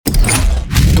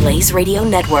Blaze Radio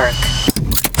Network.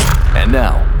 And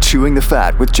now, Chewing the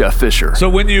Fat with Jeff Fisher. So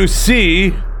when you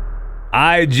see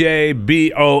IJBOL,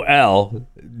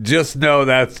 just know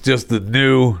that's just the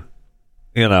new,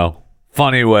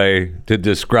 funny way to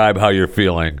describe how you're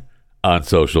feeling on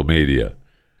social media.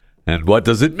 And what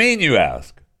does it mean, you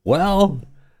ask? Well,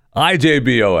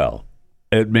 IJBOL.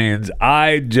 It means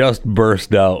I just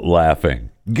burst out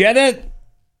laughing. Get it?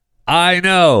 I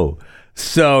know.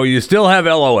 So you still have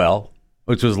LOL,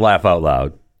 which was laugh out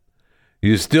loud.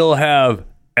 You still have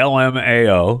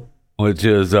LMAO, which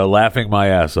is laughing my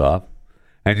ass off.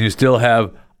 And you still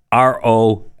have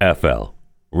ROFL,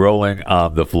 rolling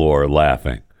on the floor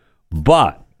laughing.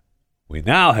 But we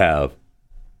now have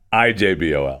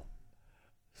IJBOL.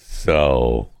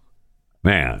 So,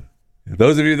 man,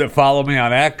 those of you that follow me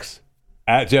on X,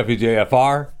 at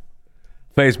JeffyJFR,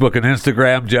 Facebook and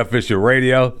Instagram, Jeff Fisher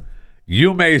Radio,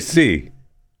 you may see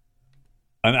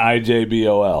an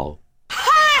IJBOL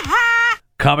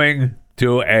coming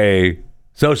to a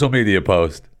social media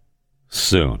post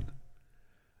soon.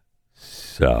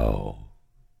 So,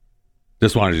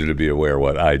 just wanted you to be aware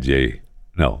what IJBOL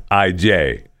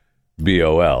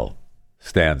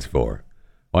stands for.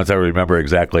 Once I remember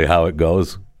exactly how it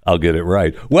goes, I'll get it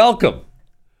right. Welcome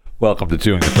to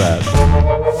Chewing the Fat.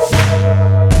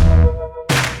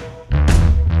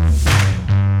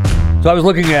 So I was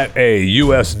looking at a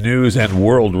U.S. News and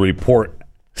World Report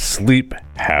sleep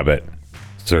habit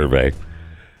survey.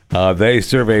 They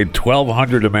surveyed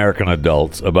 1,200 American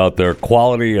adults about their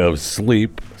quality of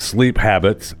sleep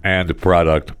habits, and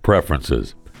product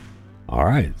preferences. All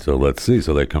right, so let's see.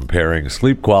 So they're comparing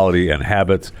sleep quality and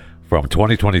habits from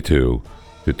 2022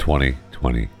 to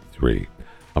 2023.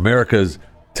 America's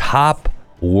top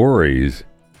worries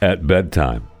at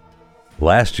bedtime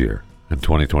last year in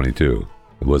 2022.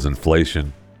 It was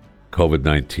inflation,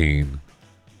 COVID-19,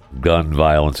 gun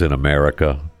violence in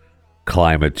America,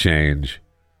 climate change,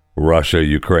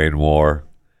 Russia-Ukraine war.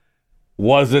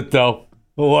 Was it, though?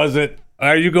 Was it?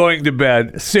 Are you going to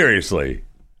bed? Seriously.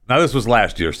 Now, this was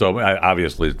last year, so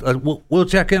obviously we'll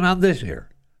check in on this year,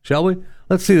 shall we?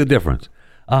 Let's see the difference.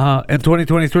 In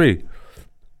 2023.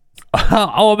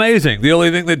 Oh, amazing. The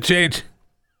only thing that changed...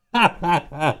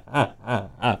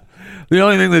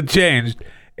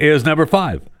 is number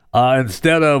 5.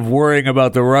 Instead of worrying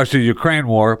about the Russia-Ukraine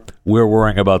war, we're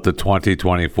worrying about the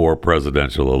 2024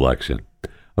 presidential election.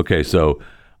 Okay, so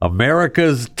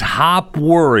America's top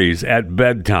worries at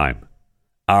bedtime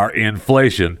are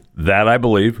inflation. That I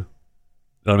believe.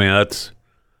 I mean, that's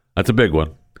a big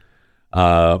one.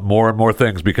 More and more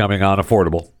things becoming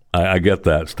unaffordable. I get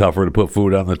that. It's tougher to put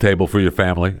food on the table for your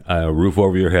family, a roof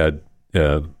over your head.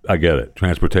 I get it.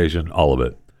 Transportation, all of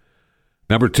it.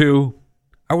 Number 2,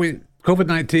 are we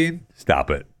COVID-19? Stop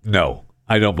it. No,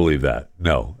 I don't believe that.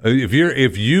 No.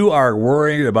 If you are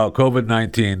worried about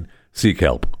COVID-19, seek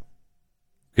help.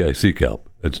 Okay, seek help.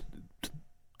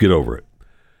 Get over it.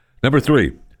 Number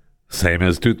 3, same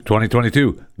as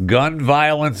 2022, gun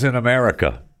violence in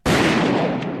America.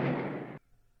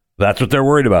 That's what they're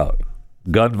worried about.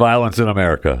 Gun violence in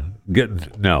America.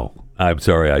 No, I'm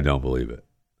sorry, I don't believe it.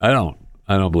 I don't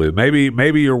believe it.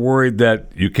 Maybe you're worried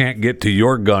that you can't get to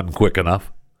your gun quick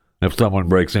enough if someone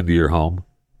breaks into your home.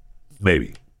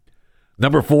 Maybe.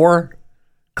 Number 4,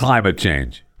 climate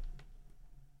change.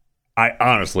 I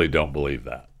honestly don't believe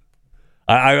that.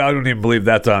 I don't even believe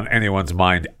that's on anyone's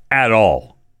mind at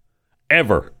all.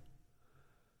 Ever.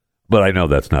 But I know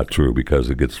that's not true because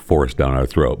it gets forced down our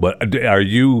throat. But are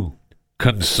you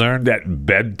concerned at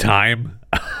bedtime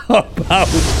about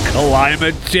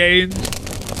climate change?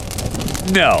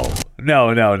 No,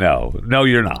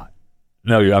 you're not.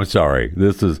 I'm sorry.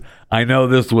 I know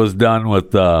this was done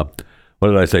with, what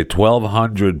did I say,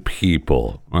 1,200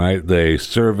 people, right? They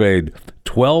surveyed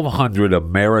 1,200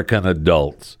 American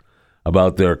adults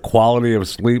about their quality of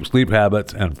sleep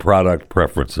habits, and product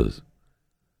preferences.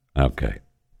 Okay.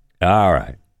 All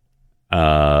right.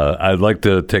 I'd like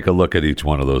to take a look at each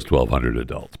one of those 1,200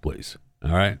 adults, please.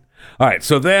 All right.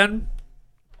 So then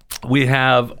we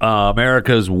have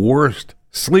America's worst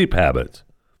sleep habits.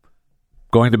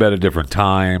 Going to bed at different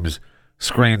times,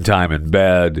 screen time in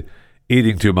bed,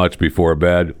 eating too much before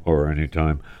bed or any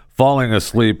time, falling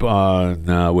asleep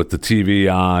on with the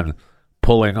TV on,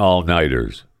 pulling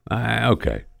all-nighters.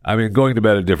 Okay. I mean, going to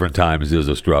bed at different times is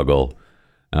a struggle.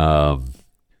 If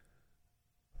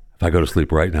I go to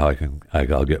sleep right now,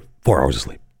 I'll get 4 hours of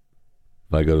sleep.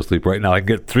 If I go to sleep right now, I can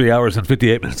get 3 hours and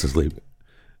 58 minutes of sleep.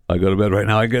 If I go to bed right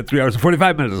now, I get 3 hours and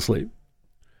 45 minutes of sleep.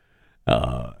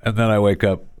 And then I wake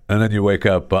up. And then you wake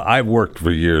up. I've worked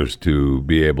for years to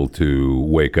be able to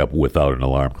wake up without an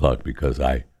alarm clock because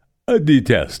I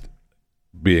detest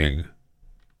being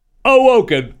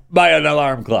awoken by an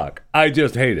alarm clock. I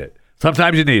just hate it.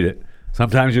 Sometimes you need it.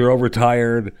 Sometimes you're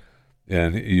overtired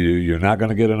and you're not going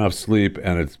to get enough sleep,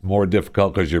 and it's more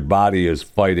difficult because your body is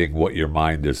fighting what your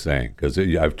mind is saying. Because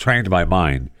I've trained my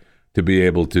mind to be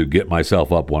able to get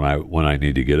myself up when I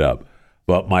need to get up.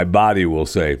 But my body will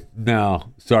say,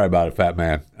 no, sorry about it, fat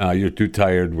man. You're too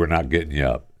tired. We're not getting you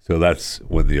up. So that's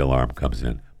when the alarm comes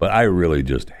in. But I really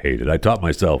just hate it. I taught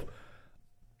myself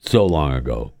so long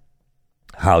ago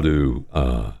how to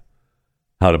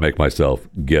make myself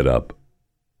get up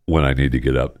when I need to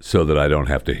get up so that I don't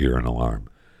have to hear an alarm.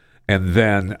 And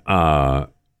then,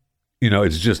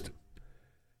 it's just,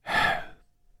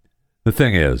 the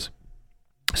thing is,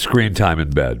 screen time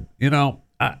in bed. I don't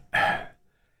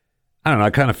know, I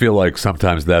kind of feel like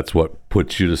sometimes that's what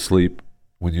puts you to sleep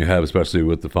when you have, especially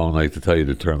with the phone, like to tell you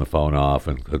to turn the phone off.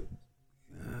 And,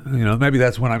 maybe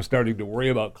that's when I'm starting to worry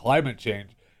about climate change.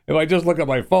 If I just look at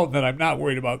my phone, then I'm not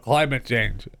worried about climate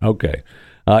change. Okay.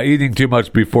 Eating too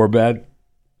much before bed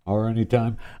or any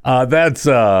time. That's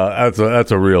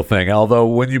a real thing. Although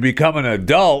when you become an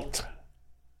adult,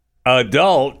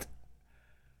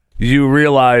 you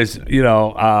realize,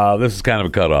 this is kind of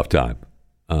a cutoff time.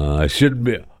 I shouldn't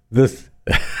be this.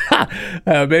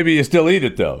 Maybe you still eat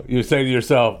it though. You say to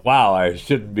yourself, "Wow, I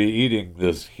shouldn't be eating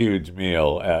this huge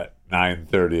meal at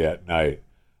 9:30 at night."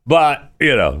 But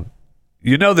you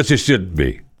know that you shouldn't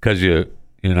be because you're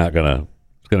not gonna.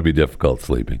 It's gonna be difficult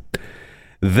sleeping.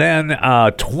 Then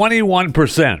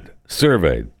 21%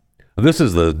 surveyed. This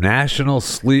is the National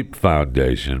Sleep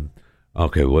Foundation.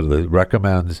 Okay, what it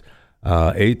recommends?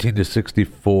 18 to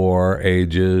 64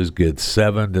 ages get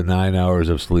 7 to 9 hours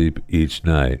of sleep each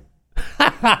night.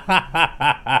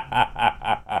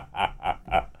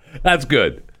 That's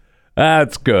good.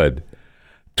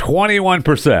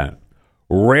 21%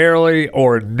 rarely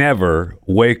or never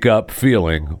wake up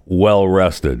feeling well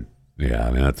rested. Yeah,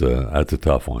 I mean that's a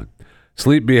tough one.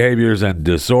 Sleep behaviors and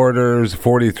disorders.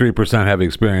 43% have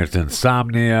experienced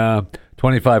insomnia.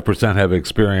 25% have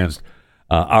experienced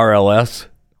RLS,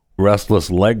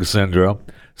 restless leg syndrome.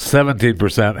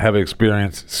 17% have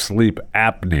experienced sleep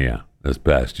apnea this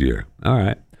past year. All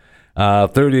right.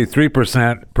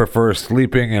 33% prefer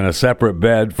sleeping in a separate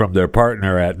bed from their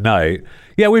partner at night.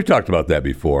 Yeah, we've talked about that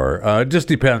before. It just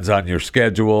depends on your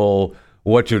schedule,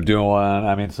 what you're doing.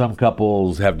 I mean, some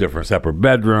couples have different separate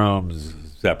bedrooms,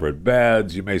 separate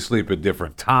beds. You may sleep at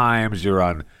different times. You're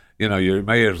on, you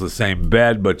may have the same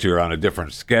bed, but you're on a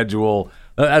different schedule.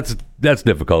 That's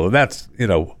difficult. That's,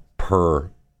 per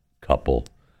couple,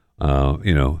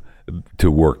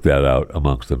 to work that out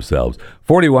amongst themselves.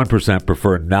 41%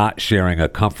 prefer not sharing a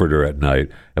comforter at night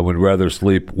and would rather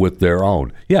sleep with their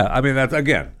own. Yeah, I mean,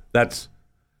 that's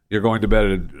you're going to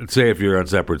bed, say if you're on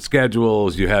separate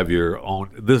schedules, you have your own,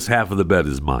 this half of the bed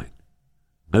is mine.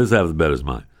 This half of the bed is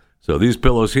mine. So these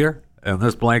pillows here and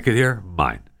this blanket here,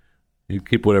 mine. You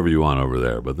keep whatever you want over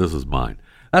there, but this is mine.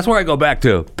 That's where I go back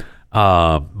to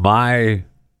my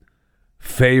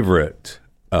favorite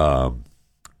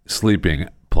sleeping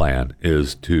plan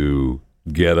is to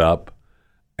get up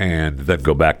and then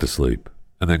go back to sleep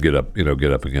and then get up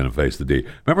again and face the day.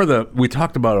 Remember we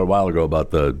talked about it a while ago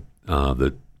about the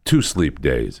 2 sleep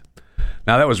days.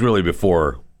 Now that was really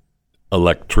before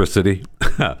electricity.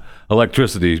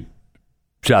 Electricity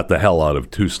shot the hell out of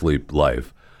 2 sleep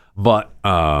life. But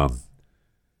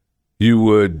you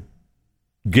would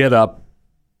get up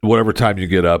whatever time you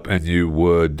get up and you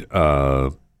would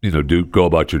go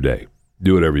about your day.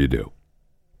 Do whatever you do.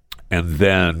 And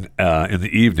then in the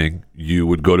evening, you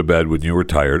would go to bed when you were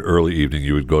tired. Early evening,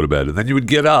 you would go to bed. And then you would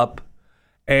get up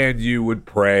and you would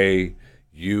pray.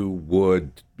 You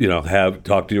would,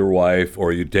 talk to your wife,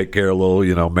 or you'd take care of a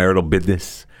little, marital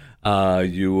business.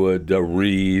 You would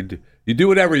read. You do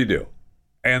whatever you do.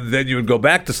 And then you would go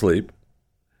back to sleep.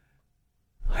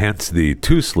 Hence the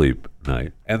 2 sleep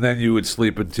night. And then you would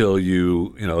sleep until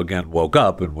you, again, woke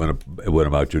up and went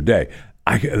about your day.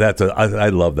 I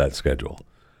love that schedule.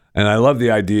 And I love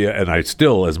the idea, and I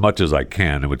still, as much as I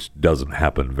can, which doesn't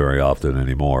happen very often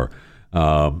anymore,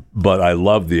 but I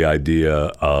love the idea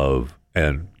of,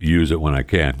 and use it when I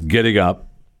can, getting up.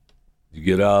 You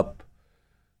get up,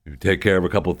 you take care of a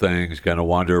couple things, kind of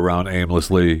wander around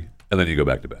aimlessly, and then you go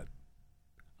back to bed.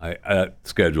 That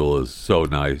schedule is so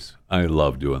nice. I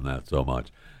love doing that so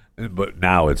much. But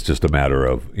now it's just a matter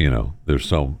of,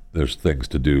 there's things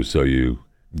to do, so you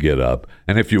get up.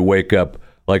 And if you wake up,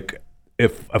 like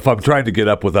if I'm trying to get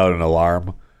up without an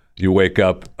alarm, you wake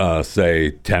up,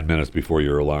 say 10 minutes before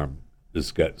your alarm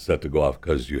is set to go off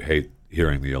because you hate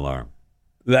hearing the alarm.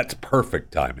 That's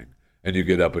perfect timing. And you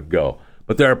get up and go.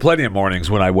 But there are plenty of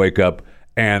mornings when I wake up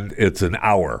and it's an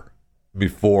hour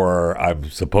before I'm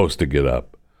supposed to get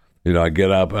up. I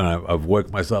get up and I've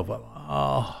woke myself up.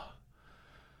 Oh.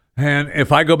 And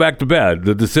if I go back to bed,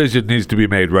 the decision needs to be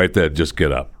made right then. Just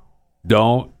get up.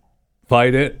 Don't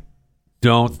fight it.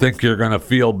 Don't think you're going to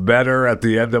feel better at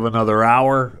the end of another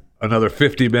hour, another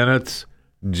 50 minutes.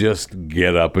 Just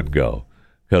get up and go.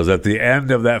 Because at the end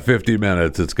of that 50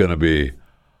 minutes, it's going to be,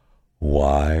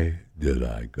 why did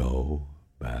I go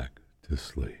back to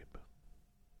sleep?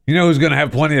 You know who's going to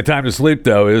have plenty of time to sleep,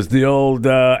 though, is the old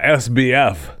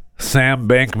SBF, Sam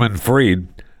Bankman-Fried.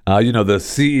 The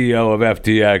CEO of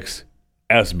FTX,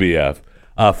 SBF,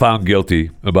 found guilty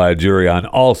by a jury on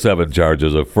all 7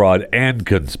 charges of fraud and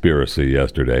conspiracy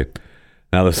yesterday.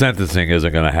 Now, the sentencing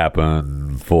isn't going to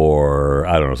happen for,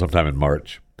 sometime in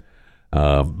March.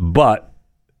 But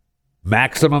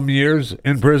maximum years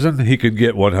in prison, he could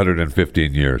get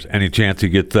 115 years. Any chance he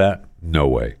gets that? No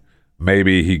way.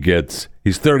 Maybe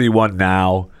he's 31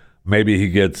 now. Maybe he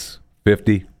gets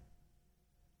 50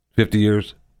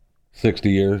 years.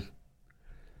 60 years,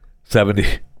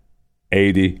 70,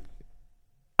 80,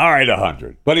 all right,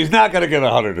 100. But he's not going to get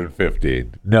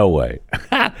 115. No way.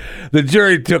 The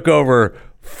jury took over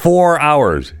 4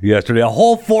 hours yesterday, a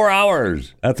whole 4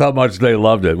 hours. That's how much they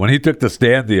loved it. When he took the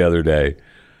stand the other day,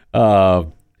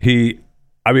 he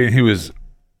was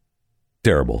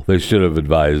terrible. They should have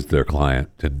advised their client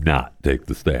to not take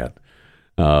the stand.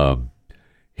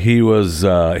 He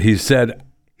said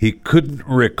he couldn't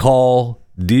recall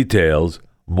details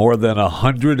more than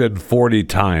 140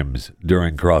 times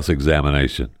during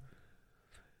cross-examination.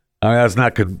 That's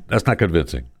not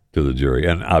convincing to the jury,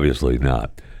 and obviously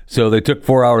not. So they took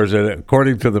 4 hours. And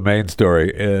according to the main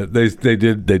story, they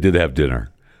did have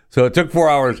dinner. So it took 4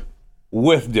 hours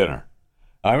with dinner.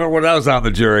 I remember when I was on the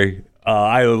jury,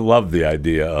 I loved the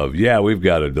idea of, we've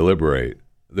got to deliberate.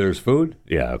 There's food?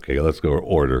 Yeah, okay, let's go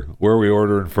order. Where are we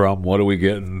ordering from? What are we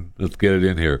getting? Let's get it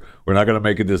in here. We're not going to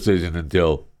make a decision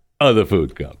until the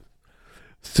food comes.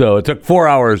 So it took 4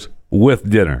 hours with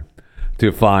dinner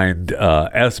to find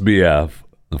SBF,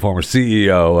 the former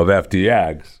CEO of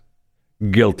FTX,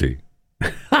 guilty.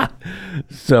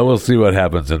 So we'll see what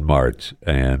happens in March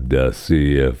and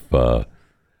see if the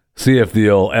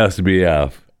old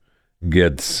SBF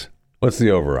gets, what's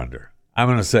the over-under? I'm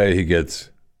going to say he gets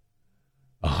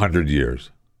 100 years.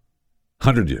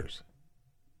 100 years.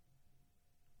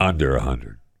 Under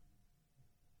 100.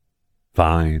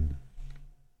 Fine.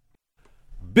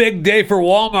 Big day for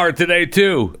Walmart today,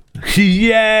 too.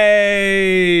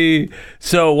 Yay!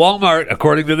 So Walmart,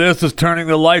 according to this, is turning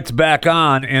the lights back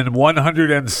on in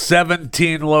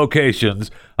 117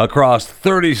 locations across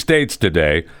 30 states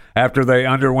today after they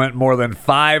underwent more than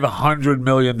 $500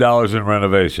 million in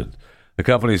renovations. The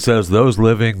company says those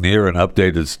living near an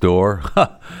updated store,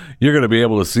 you're going to be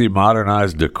able to see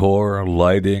modernized decor,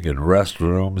 lighting, and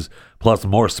restrooms, plus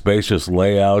more spacious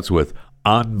layouts with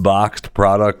unboxed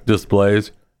product displays.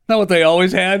 Isn't that what they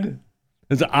always had?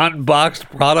 Is unboxed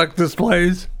product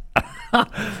displays?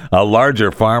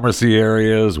 Larger pharmacy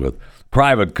areas with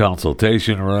private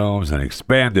consultation rooms and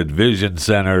expanded vision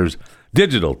centers,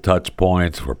 digital touch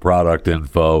points for product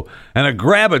info, and a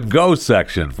grab-and-go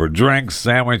section for drinks,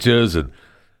 sandwiches,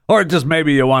 or just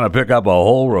maybe you want to pick up a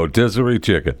whole rotisserie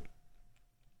chicken.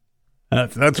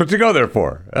 That's what you go there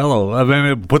for. Hello. I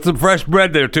mean, put some fresh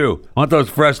bread there, too. I want those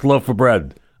fresh loaf of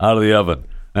bread out of the oven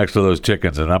next to those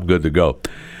chickens, and I'm good to go.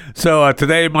 So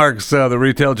today marks the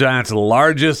retail giant's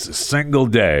largest single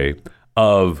day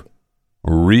of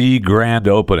grand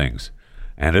openings.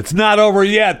 And it's not over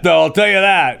yet, though, I'll tell you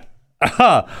that.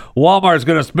 Walmart's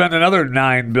going to spend another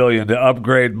 $9 billion to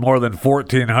upgrade more than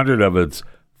 1,400 of its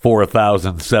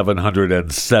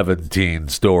 4,717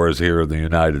 stores here in the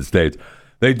United States.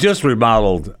 They just finished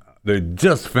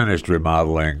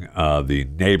remodeling the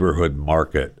neighborhood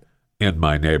market in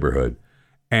my neighborhood.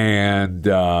 And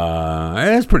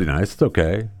it's pretty nice. It's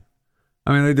okay.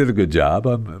 I mean, they did a good job.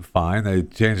 I'm fine. They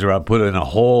changed around, put in a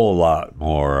whole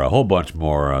bunch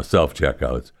more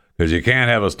self-checkouts, because you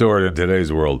can't have a store in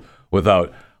today's world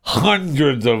without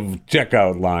hundreds of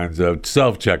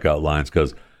self-checkout lines,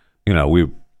 because, we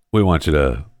want you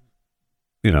to,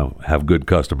 have good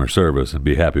customer service and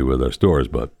be happy with our stores,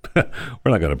 but we're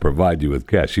not going to provide you with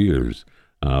cashiers.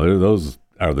 Those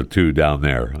are the two down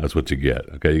there. That's what you get.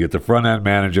 Okay, you get the front-end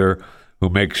manager who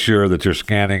makes sure that you're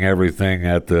scanning everything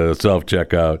at the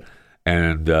self-checkout,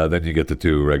 and then you get the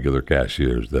two regular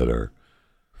cashiers that are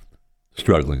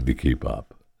struggling to keep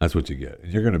up. That's what you get.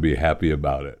 And you're going to be happy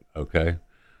about it, okay?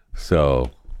 So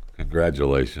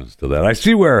congratulations to that. I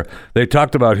see where they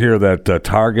talked about here that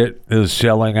Target is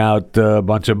shelling out a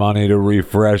bunch of money to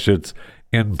refresh its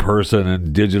in-person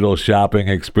and digital shopping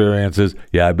experiences?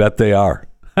 Yeah, I bet they are.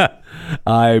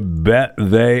 I bet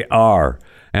they are.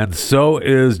 And so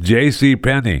is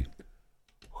JCPenney.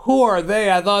 Who are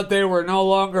they? I thought they were no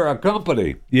longer a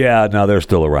company. Yeah, no, they're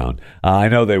still around. I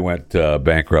know they went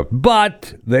bankrupt,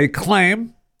 but they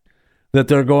claim that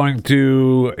they're going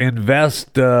to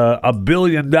invest $1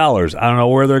 billion. I don't know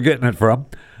where they're getting it from,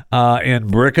 in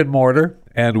brick and mortar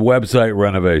and website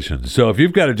renovations. So if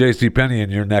you've got a JCPenney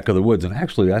in your neck of the woods, and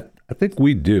actually I think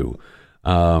we do,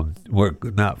 we're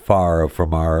not far from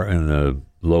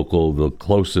the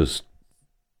closest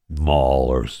mall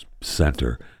or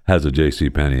center has a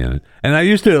JCPenney in it. And I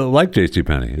used to like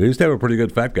JCPenney. They used to have a pretty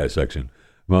good fat guy section.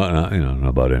 Well, I don't know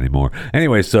about it anymore.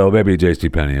 Anyway, so maybe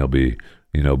JCPenney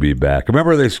will be back.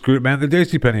 Remember they screwed, man, the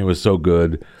JCPenney was so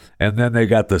good. And then they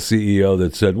got the CEO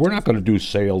that said, we're not going to do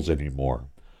sales anymore.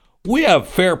 We have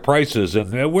fair prices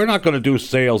and we're not going to do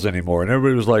sales anymore. And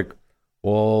everybody was like,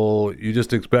 well, you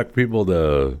just expect people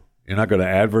you're not going to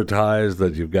advertise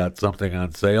that you've got something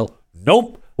on sale?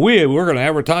 Nope. We're going to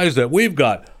advertise that we've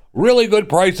got really good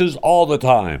prices all the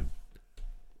time.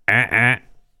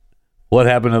 What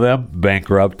happened to them?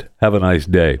 Bankrupt. Have a nice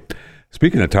day.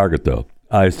 Speaking of Target, though,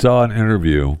 I saw an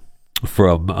interview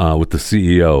from with the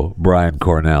CEO, Brian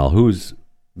Cornell, who's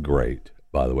great,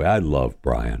 by the way. I love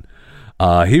Brian.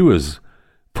 He was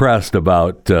pressed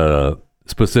about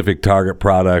specific Target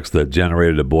products that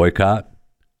generated a boycott.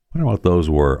 I wonder what those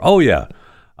were. Oh, yeah.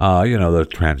 The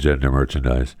transgender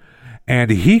merchandise.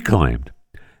 And he claimed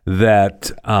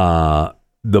that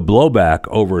the blowback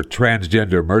over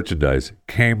transgender merchandise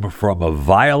came from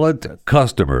violent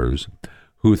customers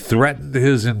who threatened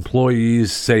his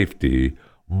employees' safety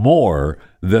more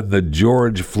than the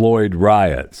George Floyd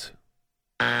riots.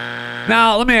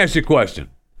 Now, let me ask you a question.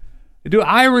 Do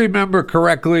I remember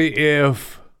correctly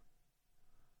if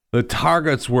the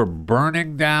Targets were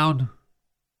burning down?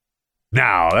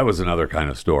 No, that was another kind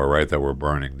of store, right, that were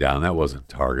burning down. That wasn't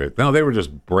Target. No, they were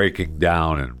just breaking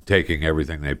down and taking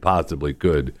everything they possibly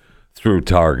could through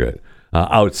Target,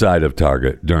 outside of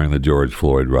Target during the George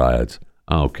Floyd riots.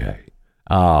 Okay.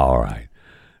 All right.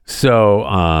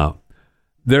 So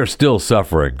they're still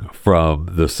suffering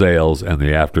from the sales and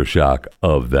the aftershock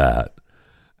of that.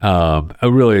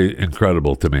 Really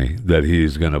incredible to me that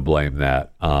he's going to blame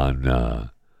that on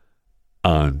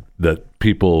that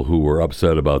people who were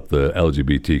upset about the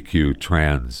LGBTQ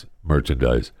trans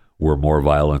merchandise were more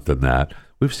violent than that.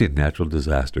 We've seen natural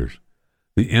disasters,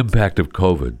 the impact of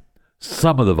COVID,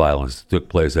 some of the violence that took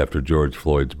place after George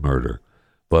Floyd's murder.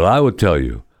 But I would tell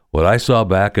you, what I saw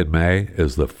back in May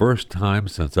is the first time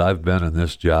since I've been in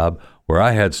this job where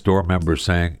I had store members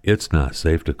saying, it's not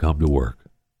safe to come to work.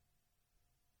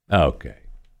 Okay.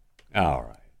 All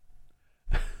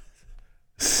right.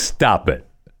 Stop it.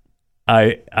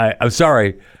 I'm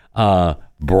sorry,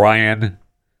 Brian.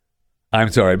 I'm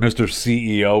sorry, Mr.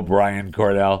 CEO Brian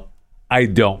Cornell. I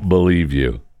don't believe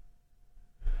you.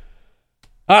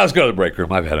 Let's go to the break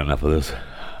room. I've had enough of this.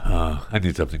 I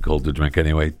need something cold to drink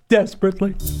anyway,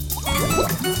 desperately.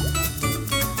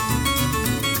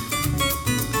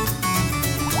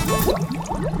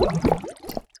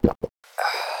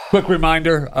 Quick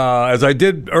reminder, as I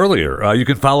did earlier, you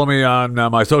can follow me on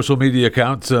my social media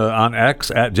accounts on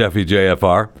X at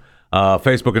JeffyJFR.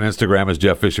 Facebook and Instagram is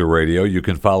Jeff Fisher Radio. You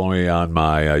can follow me on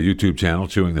my YouTube channel,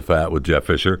 Chewing the Fat with Jeff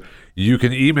Fisher. You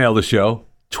can email the show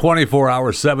 24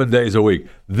 hours, 7 days a week.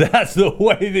 That's the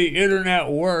way the internet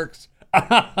works.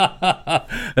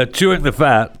 Chewing the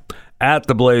Fat at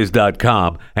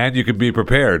theblaze.com. And you can be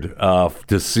prepared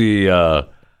to see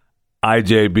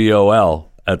IJBOL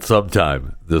at some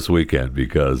time this weekend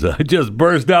because I just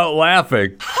burst out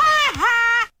laughing.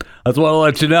 That's what I'll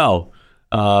let you know.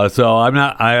 So I don't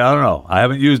know. I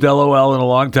haven't used LOL in a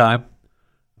long time.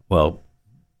 Well,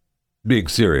 being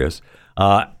serious.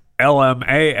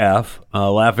 LMAF,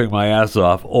 laughing my ass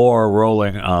off, or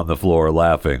rolling on the floor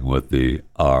laughing with the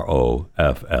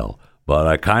ROFL. But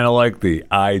I kind of like the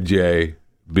IJBOL.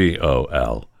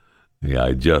 Yeah,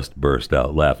 I just burst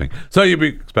out laughing. So you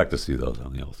expect to see those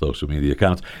on the social media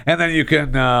accounts. And then you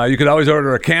can always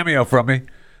order a Cameo from me.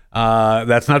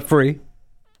 That's not free.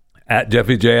 At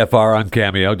JeffyJFR on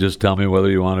Cameo. Just tell me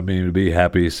whether you want me to be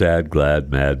happy, sad,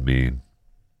 glad, mad, mean,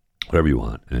 whatever you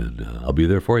want. And I'll be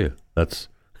there for you. That's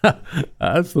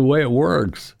the way it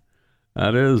works.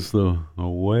 That is the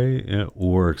way it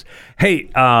works.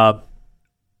 Hey,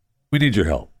 we need your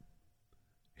help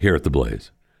here at The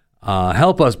Blaze.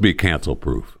 Help us be cancel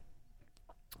proof.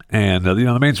 And,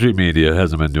 the mainstream media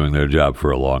hasn't been doing their job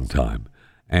for a long time.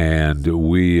 And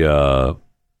we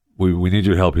need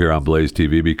your help here on Blaze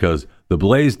TV because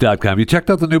theblaze.com. You checked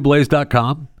out the new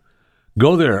blaze.com?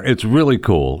 Go there. It's really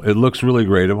cool. It looks really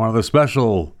great. And one of the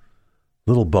special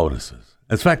little bonuses.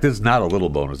 In fact, it's not a little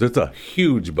bonus. It's a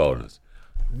huge bonus.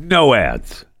 No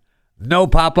ads. No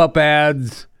pop-up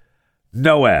ads.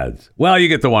 No ads. Well, you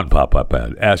get the one pop-up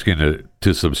ad asking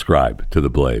to subscribe to The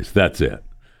Blaze. That's it.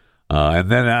 And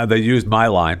then they used my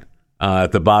line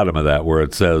at the bottom of that where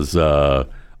it says,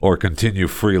 or continue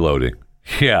freeloading.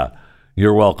 Yeah,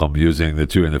 you're welcome using the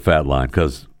Chewing the Fat line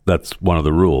because that's one of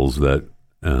the rules that,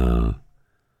 for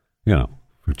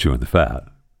Chewing the Fat.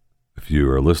 If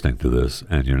you are listening to this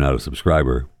and you're not a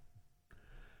subscriber,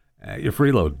 you're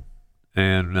freeloading.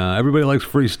 And everybody likes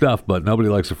free stuff, but nobody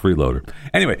likes a freeloader.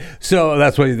 Anyway, so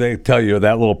that's why they tell you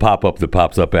that little pop-up that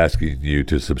pops up asking you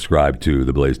to subscribe to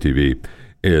the Blaze TV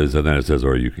is, and then it says,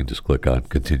 or you can just click on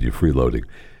continue freeloading.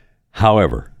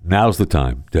 However, now's the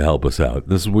time to help us out.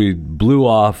 We blew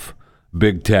off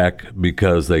big tech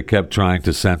because they kept trying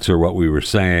to censor what we were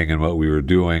saying and what we were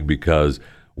doing because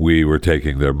we were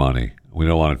taking their money. We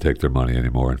don't want to take their money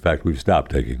anymore. In fact, we've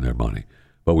stopped taking their money.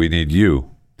 But we need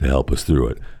you to help us through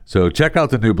it. So check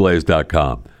out the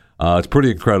newblaze.com. It's pretty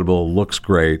incredible, looks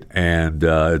great, and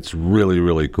it's really,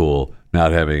 really cool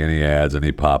not having any ads,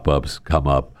 any pop-ups come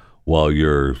up while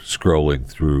you're scrolling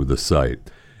through the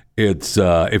site. It's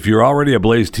if you're already a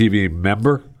Blaze TV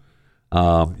member,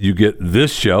 you get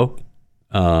this show,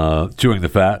 Chewing the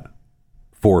Fat,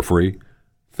 for free,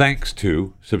 thanks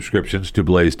to subscriptions to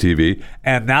Blaze TV,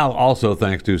 and now also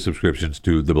thanks to subscriptions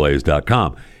to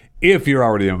theblaze.com. If you're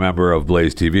already a member of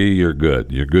Blaze TV, you're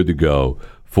good. You're good to go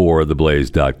for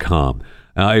theblaze.com.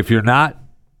 If you're not,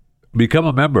 become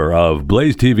a member of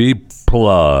Blaze TV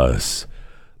Plus.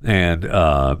 And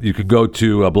you can go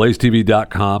to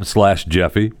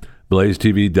blazetv.com/Jeffy,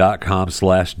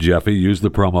 blazetv.com/Jeffy. Use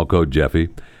the promo code Jeffy,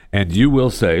 and you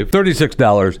will save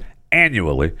 $36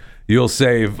 annually. You'll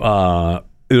save,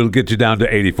 it'll get you down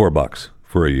to $84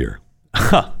 for a year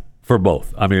for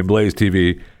both. I mean, Blaze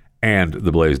TV and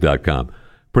theblaze.com.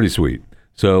 Pretty sweet.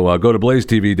 So go to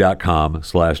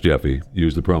blazetv.com/Jeffy.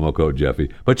 Use the promo code Jeffy.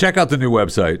 But check out the new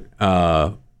website,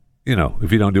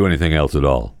 if you don't do anything else at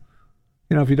all.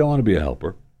 If you don't want to be a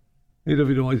helper, if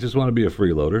you don't just want to be a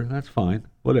freeloader, that's fine.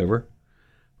 Whatever.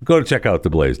 Go to check out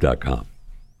theblaze.com.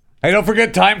 Hey, don't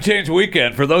forget Time Change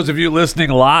Weekend. For those of you listening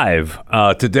live,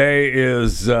 today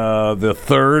is the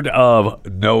 3rd of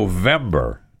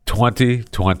November,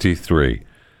 2023,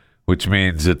 which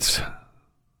means it's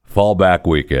fallback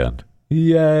weekend.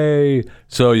 Yay!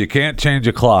 So you can't change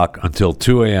a clock until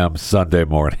 2 a.m. Sunday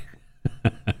morning.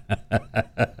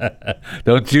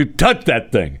 Don't you touch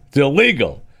that thing. It's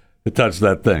illegal to touch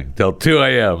that thing till 2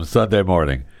 a.m. Sunday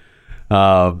morning.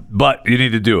 But you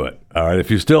need to do it. All right.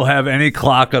 If you still have any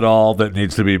clock at all that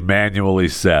needs to be manually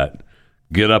set,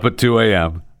 get up at 2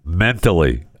 a.m.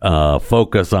 mentally.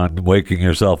 Focus on waking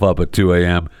yourself up at 2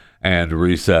 a.m. and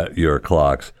reset your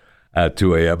clocks at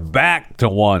 2 a.m. back to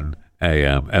 1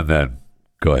 a.m. and then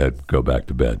go ahead, go back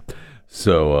to bed.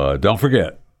 So don't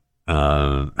forget.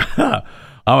 I'm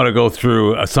going to go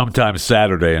through sometime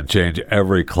Saturday and change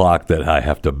every clock that I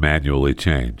have to manually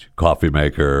change. Coffee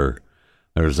maker.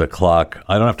 There's a clock.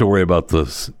 I don't have to worry about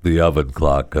the oven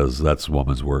clock because that's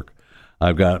woman's work.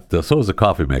 I've got, so is the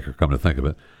coffee maker, come to think of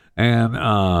it. And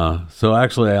so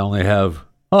actually I only have,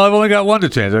 I've only got one to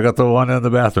change. I got the one in the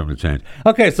bathroom to change.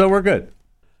 Okay, so we're good.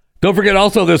 Don't forget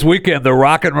also this weekend, the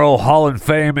Rock and Roll Hall of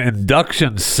Fame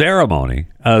induction ceremony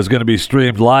is going to be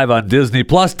streamed live on Disney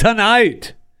Plus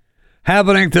tonight.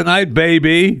 Happening tonight,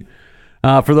 baby.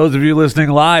 For those of you listening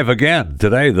live, again,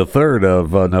 today, the 3rd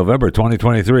of November,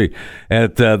 2023.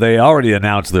 They already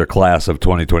announced their class of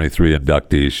 2023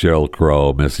 inductees, Sheryl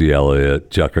Crow, Missy Elliott,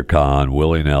 Chaka Khan,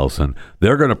 Willie Nelson.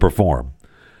 They're going to perform.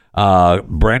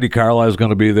 Brandy Carlisle is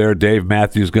going to be there. Dave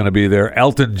Matthews is going to be there.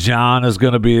 Elton John is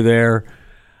going to be there.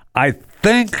 I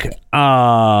think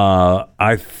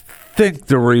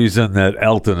the reason that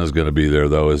Elton is going to be there,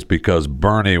 though, is because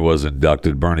Bernie was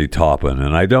inducted, Bernie Taupin,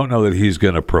 and I don't know that he's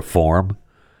going to perform.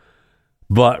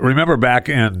 But remember back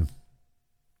in,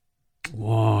 it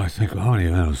was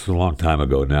a long time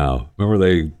ago now. Remember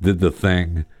they did the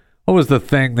thing. What was the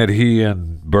thing that he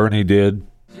and Bernie did?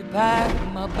 You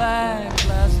packed my bag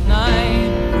last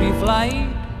night, pre-flight.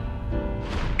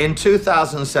 In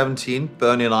 2017,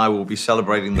 Bernie and I will be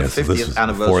celebrating the 50th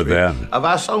anniversary of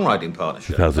our songwriting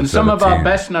partnership. And some of our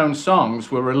best-known songs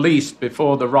were released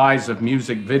before the rise of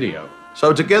music video.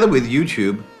 So together with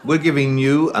YouTube, we're giving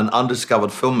new and undiscovered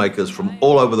filmmakers from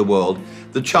all over the world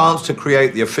the chance to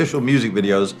create the official music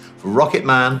videos for Rocket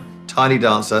Man, Tiny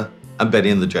Dancer, and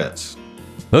Benny and the Jets.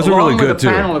 Those are really good, too.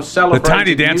 Panel of the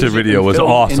Tiny Dancer video was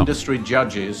awesome. Industry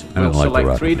judges will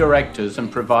select 3 directors and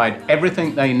provide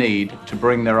everything they need to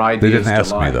bring their ideas to life. They didn't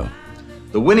ask me, though.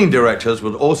 The winning directors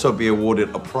would also be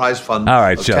awarded a prize fund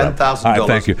of $10,000. All right,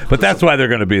 thank you. But that's why they're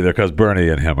going to be there, because Bernie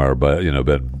and him are,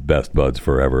 been best buds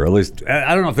forever. At least,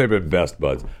 I don't know if they've been best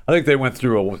buds. I think they went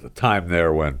through a time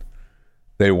there when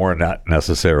they were not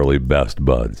necessarily best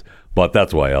buds. But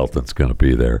that's why Elton's going to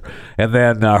be there. And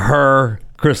then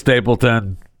Chris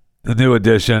Stapleton, the new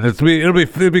edition. It'll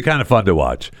be kind of fun to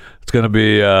watch. It's going to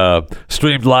be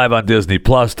streamed live on Disney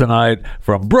Plus tonight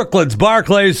from Brooklyn's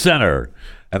Barclays Center.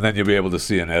 And then you'll be able to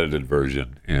see an edited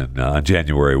version on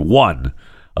January 1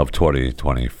 of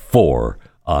 2024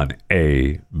 on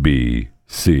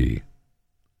ABC.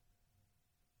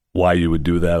 Why you would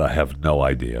do that, I have no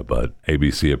idea. But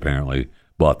ABC apparently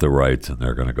bought the rights, and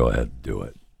they're going to go ahead and do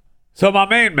it. So my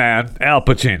main man, Al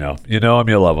Pacino, you know him,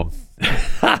 you love him.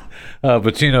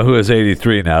 Pacino, who is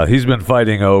 83 now, he's been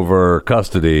fighting over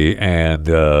custody and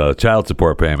child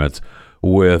support payments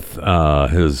with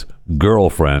his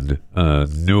girlfriend,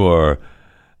 Noor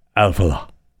Al-Falah.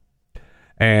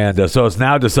 And so it's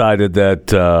now decided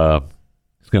that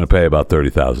he's going to pay about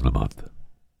 $30,000 a month.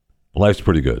 Life's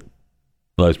pretty good.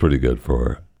 Life's pretty good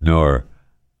for Noor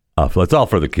Al-Falah. It's all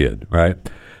for the kid, right?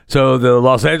 So the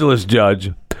Los Angeles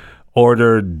judge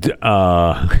ordered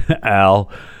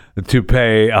Al to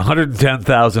pay $110,000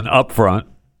 upfront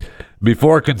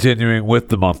before continuing with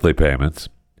the monthly payments,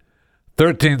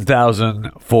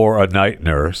 $13,000 for a night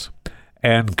nurse,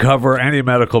 and cover any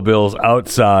medical bills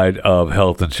outside of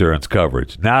health insurance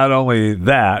coverage. Not only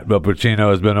that, but Pacino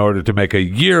has been ordered to make a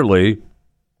yearly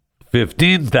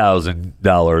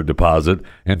 $15,000 deposit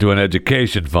into an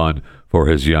education fund for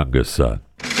his youngest son.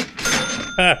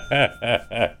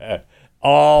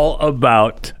 All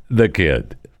about the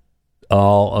kid.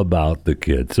 All about the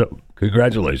kid. So,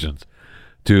 congratulations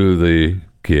to the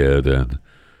kid and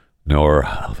Noor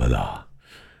Al-Falah.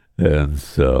 And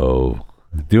so,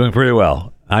 doing pretty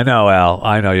well. I know, Al.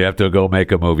 I know you have to go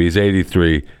make a movie. He's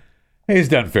 83. He's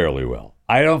done fairly well.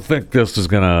 I don't think this is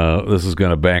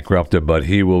gonna bankrupt him, but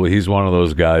he will. He's one of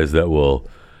those guys that will,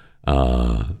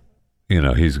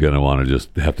 he's gonna want to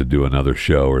just have to do another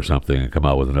show or something and come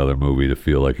out with another movie to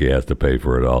feel like he has to pay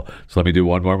for it all. So let me do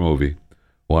one more movie,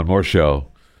 one more show,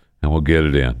 and we'll get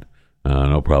it in.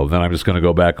 No problem. Then I'm just gonna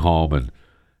go back home and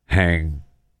hang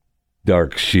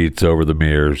dark sheets over the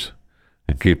mirrors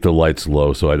and keep the lights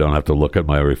low so I don't have to look at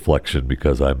my reflection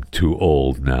because I'm too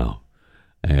old now.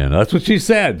 And that's what she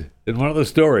said in one of the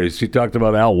stories. She talked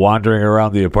about Al wandering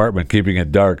around the apartment, keeping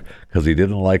it dark because he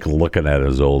didn't like looking at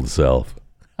his old self.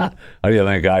 How do you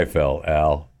think I felt,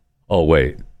 Al? Oh,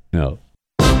 wait. No.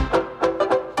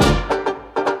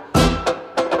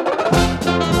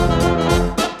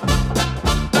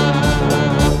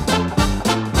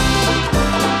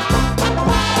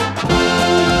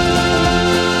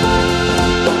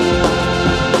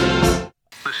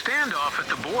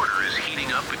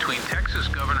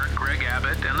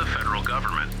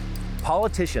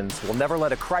 Politicians will never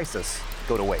let a crisis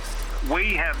go to waste.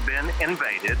 We have been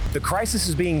invaded. The crisis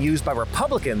is being used by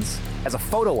Republicans as a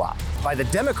photo op, by the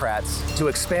Democrats to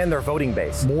expand their voting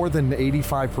base. More than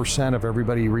 85% of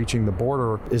everybody reaching the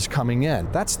border is coming in.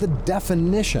 That's the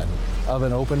definition of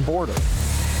an open border.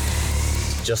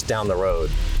 Just down the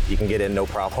road, you can get in no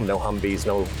problem, no Humvees,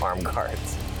 no armed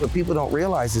guards. What people don't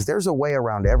realize is there's a way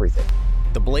around everything.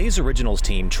 The Blaze Originals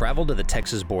team traveled to the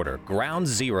Texas border, ground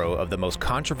zero of the most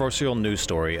controversial news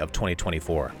story of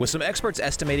 2024. With some experts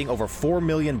estimating over 4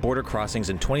 million border crossings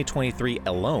in 2023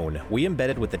 alone, we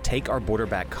embedded with the Take Our Border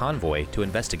Back convoy to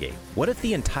investigate. What if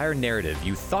the entire narrative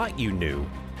you thought you knew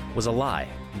was a lie?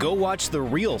 Go watch the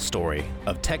real story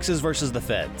of Texas versus the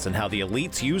feds and how the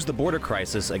elites use the border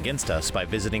crisis against us by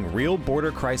visiting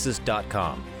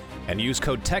realbordercrisis.com. And use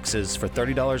code TEXAS for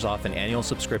 $30 off an annual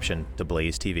subscription to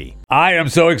Blaze TV. I am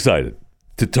so excited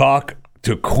to talk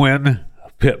to Quinn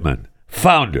Pittman,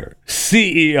 founder,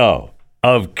 CEO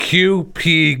of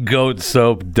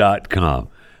QPGoatSoap.com.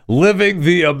 Living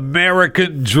the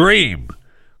American dream.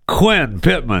 Quinn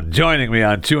Pittman joining me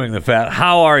on Chewing the Fat.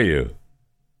 How are you?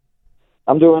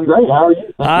 I'm doing great. How are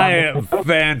you? I am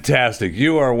fantastic.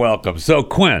 You are welcome. So,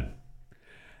 Quinn,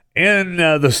 in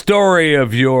the story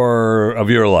of your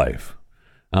life,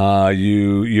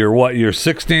 you're what? You're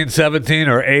 16, 17,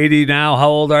 or 80 now. How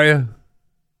old are you?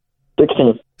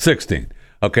 16. 16.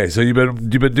 Okay, so you've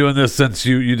been doing this since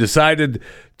you decided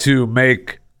to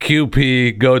make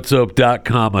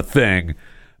QPGoatSoap.com a thing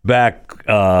back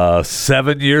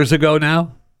 7 years ago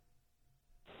now.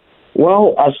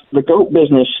 Well, the goat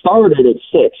business started at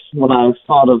 6 when I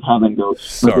thought of having goats.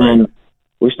 Sorry.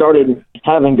 we started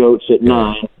having goats at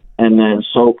 9, and then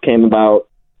soap came about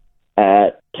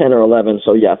at 10 or 11.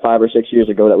 So, 5 or 6 years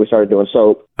ago that we started doing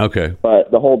soap. Okay.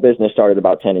 But the whole business started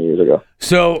about 10 years ago.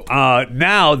 So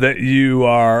now that you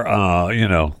are,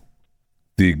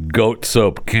 the goat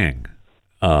soap king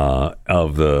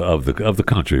of the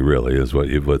country, really, is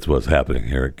what's happening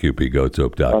here at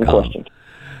QPGoatSoap.com. Unquestioned.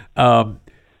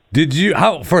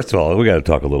 First of all, we got to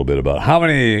talk a little bit about how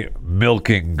many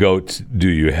milking goats do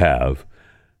you have?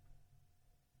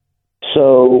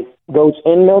 So, goats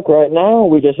in milk right now,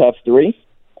 we just have 3.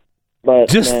 But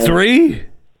just 3?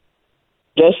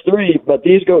 Just 3, but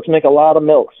these goats make a lot of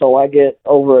milk, so I get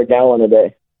over a gallon a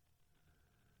day.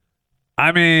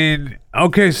 I mean,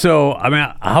 okay, so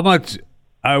how much?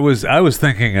 I was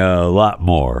thinking a lot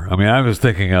more. I mean, I was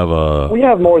thinking of We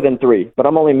have more than 3, but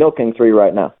I'm only milking 3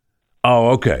 right now. Oh,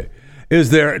 okay.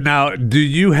 Do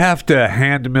you have to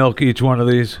hand milk each one of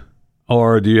these,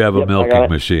 or do you have a milking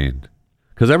machine?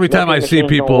 Because every time I see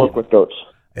people don't work with goats.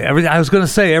 I was going to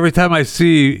say, every time I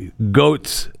see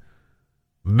goats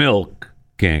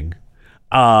milking,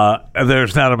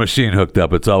 there's not a machine hooked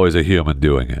up. It's always a human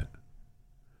doing it.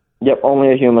 Yep,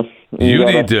 only a human. You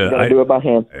need to do it by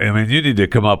hand. I mean, you need to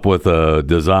come up with a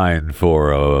design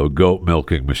for a goat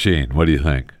milking machine. What do you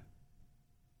think?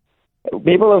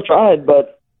 People have tried,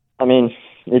 but I mean,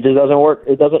 it just doesn't work.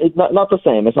 It's not the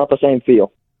same. It's not the same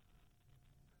feel.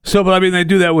 So, but I mean, they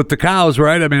do that with the cows,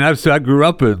 right? I mean, I grew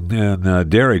up in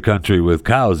dairy country with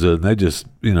cows, and they just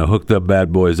hook them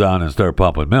bad boys on and start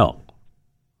pumping milk.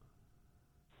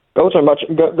 Goats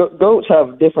goats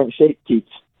have different shaped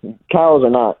teats. Cows are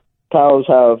not. Cows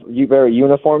have very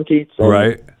uniform teats, and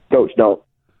right? Goats don't.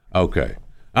 Okay,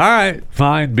 all right,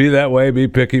 fine. Be that way. Be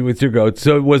picky with your goats.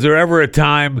 So, was there ever a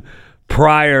time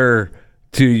prior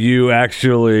to you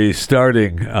actually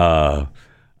starting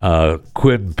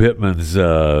Quinn Pittman's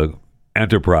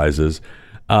enterprises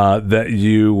that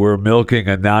you were milking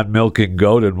a non-milking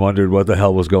goat and wondered what the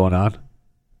hell was going on?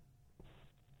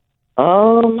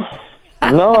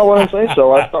 No, I wouldn't say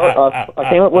so. I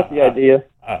came up with the idea,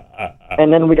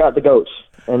 and then we got the goats,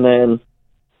 and then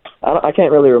I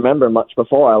can't really remember much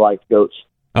before I liked goats.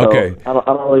 So okay, I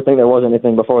don't really think there was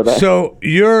anything before that. So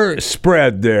your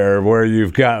spread there, where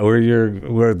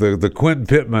the Quinn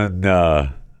Pittman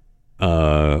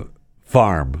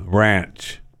farm,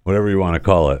 ranch, whatever you want to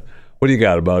call it. What do you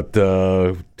got? About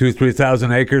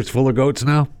 3,000 acres full of goats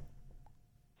now?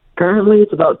 Currently,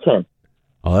 it's about 10.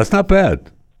 Oh, that's not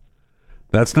bad.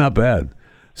 That's not bad.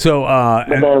 So,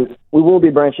 and then we will be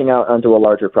branching out onto a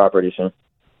larger property soon.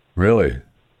 Really?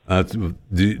 Do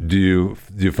you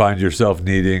find yourself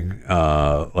needing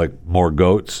like more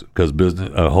goats because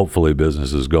hopefully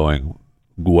business is going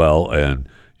well and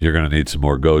you're going to need some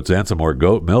more goats and some more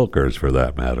goat milkers for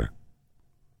that matter.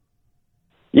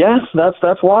 Yes,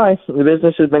 that's why the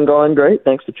business has been going great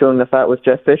thanks to Chewing the Fat with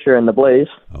Jeff Fisher and the Blaze.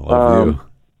 I love you.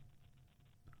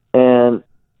 And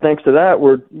thanks to that,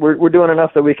 we're doing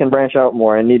enough that we can branch out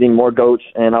more and needing more goats,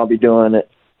 and I'll be doing it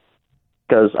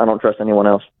because I don't trust anyone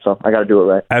else, so I got to do it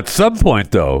right. At some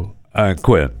point, though,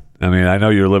 Quinn, I mean, I know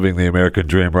you're living the American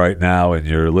dream right now, and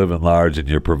you're living large, and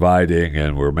you're providing,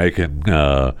 and we're making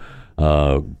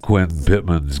Quinn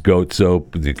Pittman's goat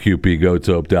soap, the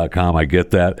QPGoatSoap.com. I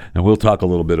get that, and we'll talk a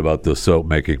little bit about the soap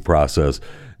making process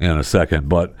in a second.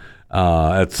 But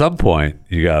at some point,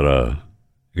 you gotta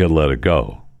let it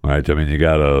go, right? I mean, you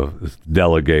gotta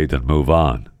delegate and move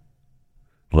on.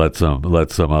 Let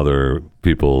some other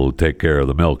people take care of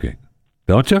the milking,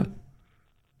 don't you?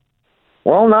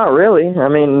 Well, not really. I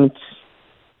mean, it's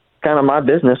kind of my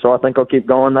business, so I think I'll keep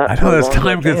going that. I know that's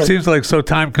time. It seems like so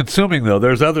time consuming, though.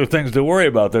 There's other things to worry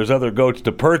about. There's other goats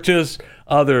to purchase,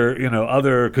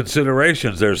 other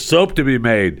considerations. There's soap to be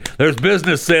made. There's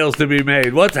business sales to be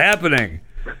made. What's happening?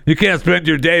 You can't spend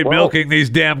your day milking these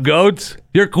damn goats.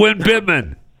 You're Quinn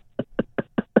Pittman.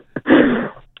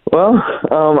 Well,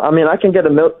 I mean, I can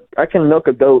milk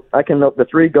a goat. I can milk the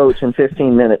 3 goats in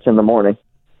 15 minutes in the morning.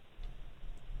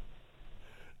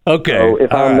 Okay. So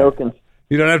if I'm milking,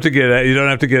 you don't have to get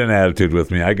an attitude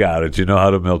with me. I got it. You know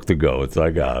how to milk the goats. I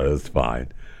got it. It's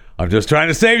fine. I'm just trying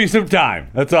to save you some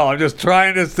time. That's all. I'm just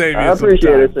trying to save you some time. I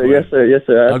appreciate it, sir. Yes, sir. Yes,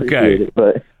 sir. I appreciate it.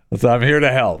 But so I'm here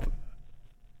to help,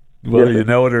 whether you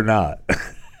know it or not.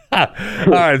 All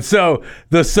right, so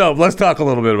the soap. Let's talk a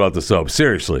little bit about the soap.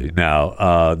 Seriously,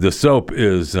 now the soap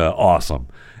is awesome,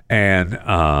 and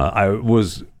I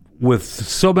was with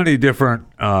so many different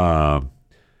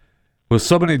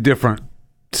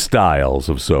styles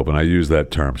of soap, and I use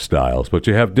that term styles. But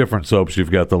you have different soaps.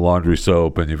 You've got the laundry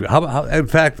soap, and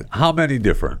how many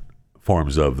different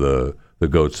forms of the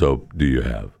goat soap do you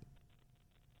have?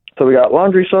 So we got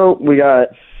laundry soap. We got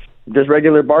just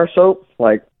regular bar soap,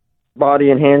 like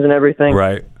body and hands and everything.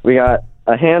 Right. We got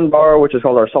a hand bar, which is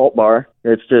called our salt bar.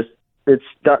 It's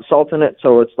got salt in it,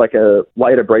 so it's like a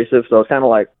light abrasive. So it's kind of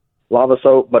like lava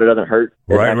soap, but it doesn't hurt.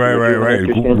 Right.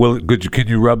 Can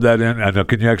you rub that in? I know.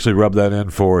 Can you actually rub that in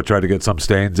for try to get some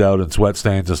stains out and sweat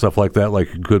stains and stuff like that,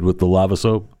 like you could with the lava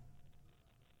soap?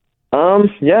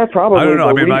 Yeah, probably. I don't know.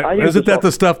 I mean, isn't that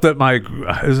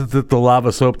the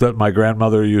lava soap that my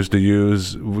grandmother used to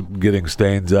use getting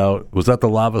stains out? Was that the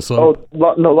lava soap?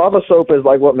 Oh, no, lava soap is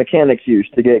like what mechanics use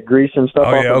to get grease and stuff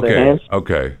off of their hands.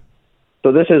 Okay.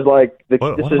 So this is like the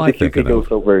QP Go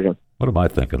soap version. What am I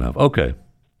thinking of? Okay.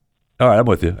 All right, I'm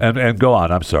with you. And go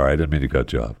on. I'm sorry. I didn't mean to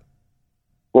cut you off.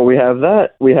 Well, we have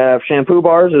that. We have shampoo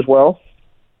bars as well,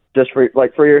 just for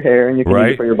your hair, and you can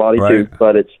use it for your body too.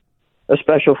 But it's a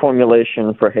special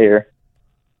formulation for hair.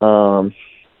 And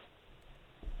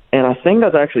I think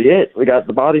that's actually it. We got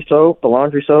the body soap, the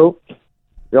laundry soap.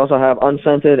 We also have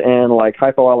unscented and like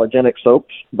hypoallergenic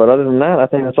soaps. But other than that, I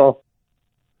think that's all.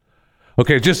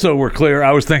 Okay, just so we're clear,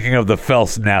 I was thinking of the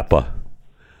Fels Napa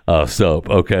soap,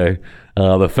 okay?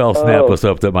 The Fels Napa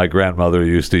soap that my grandmother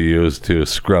used to use to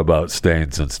scrub out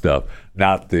stains and stuff,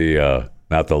 not the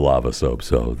lava soap.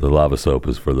 So the lava soap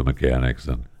is for the mechanics,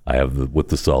 and I have with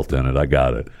the salt in it. I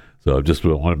got it. So I just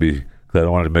want to be, I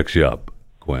don't want to mix you up,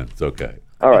 Quinn. It's okay.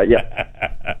 All right,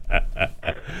 yeah.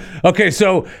 Okay,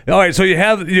 so all right, so you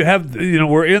have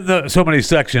we're in so many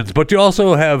sections, but you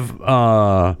also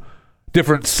have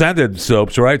different scented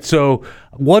soaps, right? So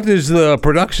what is the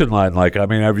production line like? I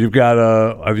mean, you got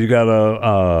a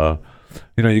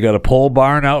pole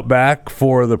barn out back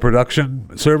for the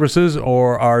production services,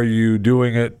 or are you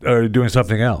doing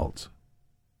something else?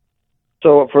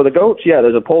 So for the goats, yeah,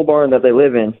 there's a pole barn that they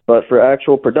live in, but for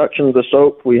actual production of the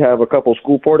soap, we have a couple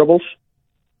school portables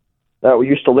that we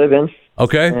used to live in.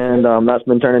 Okay. And that's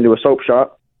been turned into a soap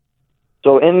shop.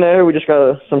 So in there, we just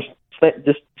got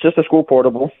just a school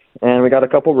portable, and we got a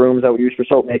couple rooms that we use for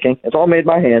soap making. It's all made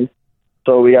by hand.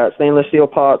 So we got stainless steel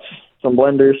pots, some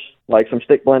blenders, like some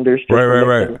stick blenders.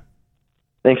 Right.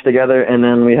 Things together, and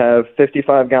then we have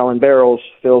 55-gallon barrels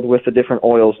filled with the different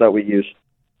oils that we use.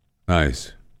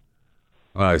 Nice.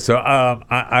 All right. So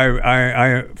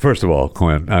I first of all,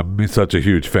 Quinn, I'm such a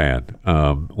huge fan.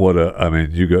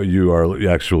 You are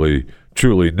actually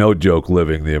truly, no joke,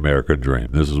 living the American dream.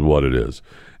 This is what it is.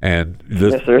 And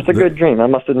yes, sir. It's a good dream, I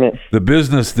must admit. The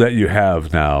business that you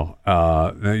have now,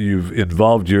 you've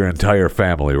involved your entire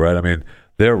family, right? I mean,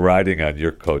 they're riding on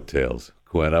your coattails,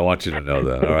 Quinn. I want you to know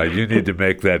that, all right? You need to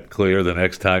make that clear the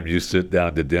next time you sit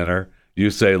down to dinner.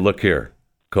 You say, look here,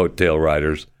 coattail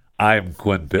riders, I'm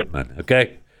Quinn Pittman,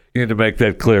 okay? You need to make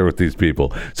that clear with these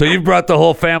people. So you've brought the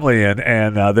whole family in,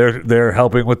 and they're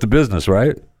helping with the business,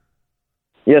 right?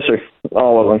 Yes, sir.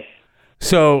 All of them.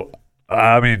 So,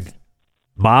 I mean,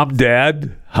 mom,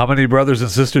 dad, how many brothers and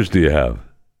sisters do you have?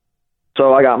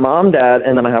 So I got mom, dad,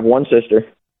 and then I have one sister,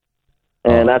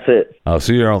 and that's it. Oh,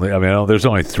 so you're there's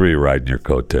only 3 riding your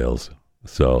coattails.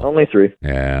 So only 3.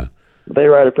 Yeah. They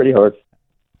ride it pretty hard.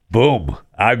 Boom.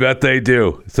 I bet they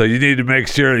do. So you need to make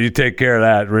sure you take care of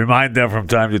that. Remind them from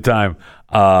time to time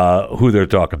who they're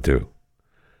talking to.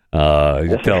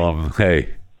 You tell them,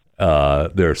 hey,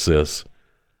 there, sis.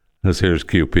 This here's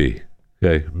QP.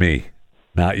 Okay, me,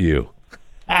 not you.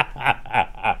 Yes,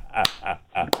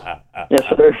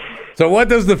 sir. So what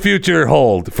does the future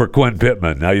hold for Quinn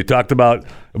Pittman? Now, you talked about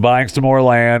buying some more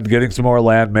land, getting some more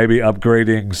land, maybe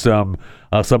upgrading some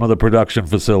of the production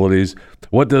facilities.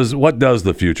 What does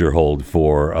the future hold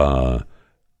for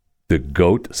the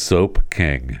Goat Soap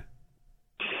King?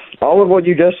 All of what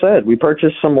you just said. We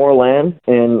purchased some more land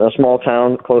in a small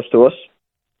town close to us.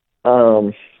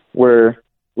 We're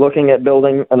looking at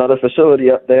building another facility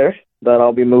up there that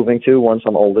I'll be moving to once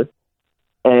I'm older.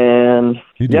 And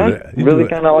really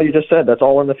kind of all you just said. That's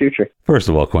all in the future. First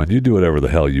of all, Quinn, you do whatever the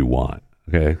hell you want,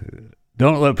 okay?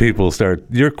 Don't let people start,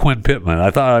 you're Quinn Pittman. I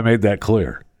thought I made that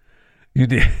clear. You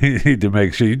need to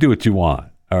make sure you do what you want,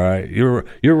 all right? You're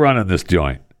running this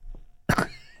joint.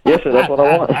 Yes, sir, that's what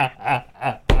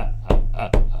I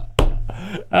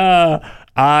want.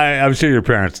 I'm sure your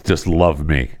parents just love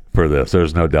me for this.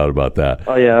 There's no doubt about that.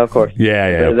 Oh, yeah, of course. Yeah,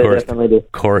 of course. They definitely do.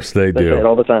 Of course they do. They say it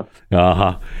all the time.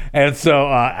 Uh-huh. And so,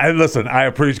 listen, I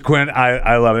appreciate, Quinn,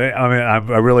 I love it. I mean,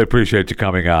 I really appreciate you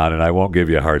coming on, and I won't give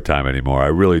you a hard time anymore. I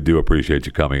really do appreciate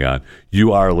you coming on.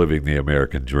 You are living the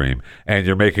American dream, and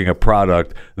you're making a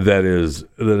product that is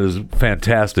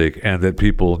fantastic and that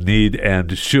people need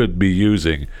and should be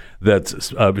using.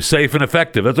 that's safe and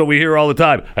effective. That's what we hear all the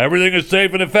time. Everything is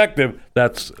safe and effective.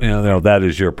 That's that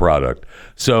is your product.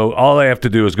 So all they have to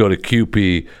do is go to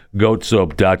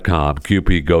qpgoatsoap.com,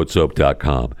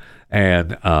 qpgoatsoap.com.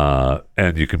 And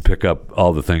you can pick up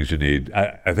all the things you need.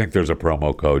 I think there's a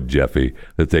promo code, Jeffy,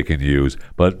 that they can use.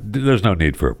 But there's no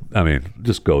need for,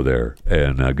 just go there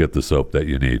and get the soap that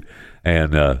you need.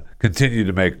 And continue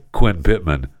to make Quinn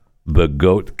Pittman the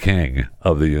GOAT King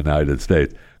of the United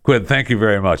States. Quinn, thank you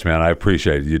very much, man. I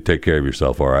appreciate it. You take care of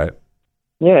yourself, all right?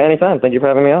 Yeah, anytime. Thank you for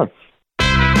having me on.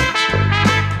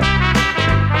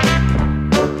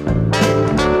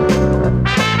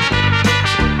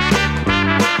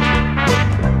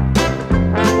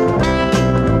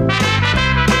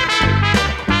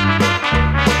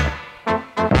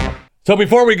 So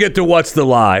before we get to What's the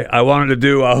Lie, I wanted to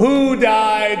do a Who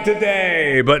Died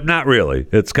Today, but not really.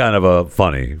 It's kind of a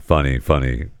funny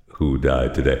Who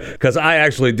Died Today. Because I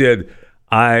actually did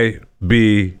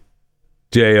IBJOL.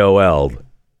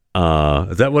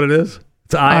 Is that what it is?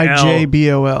 It's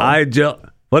IJBOL.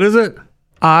 What is it?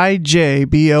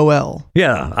 IJBOL.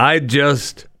 Yeah, I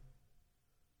just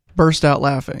burst out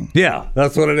laughing. Yeah,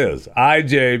 that's what it is.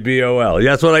 IJBOL.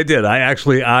 Yeah, that's what I did. I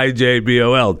actually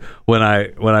IJBOL'd when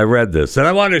I read this. And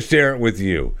I wanted to share it with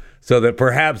you so that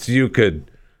perhaps you could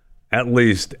at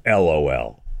least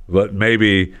LOL. But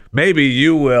maybe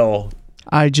you will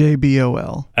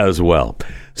IJBOL as well.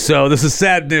 So this is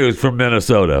sad news from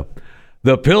Minnesota.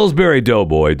 The Pillsbury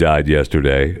Doughboy died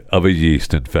yesterday of a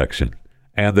yeast infection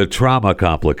and the trauma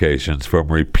complications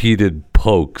from repeated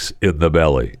pokes in the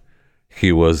belly.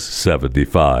 He was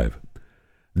 75.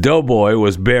 Doughboy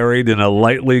was buried in a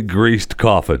lightly greased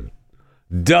coffin.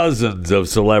 Dozens of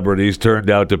celebrities turned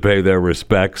out to pay their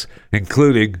respects,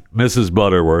 including Mrs.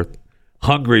 Butterworth,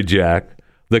 Hungry Jack,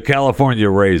 the California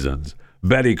Raisins,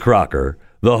 Betty Crocker,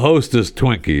 the Hostess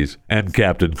Twinkies, and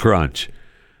Captain Crunch.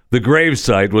 The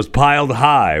gravesite was piled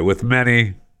high with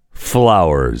many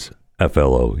flowers.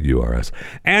 F-L-O-U-R-S.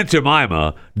 Aunt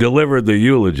Jemima delivered the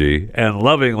eulogy and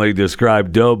lovingly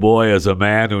described Doughboy as a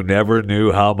man who never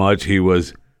knew how much he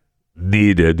was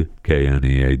needed,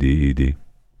 K-N-E-A-D-E-D.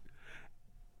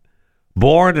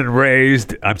 Born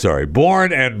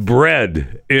and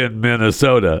bred in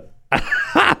Minnesota,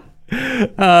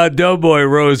 Doughboy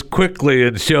rose quickly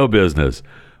in show business,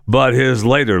 but his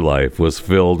later life was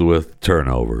filled with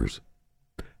turnovers.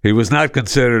 He was not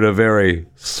considered a very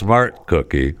smart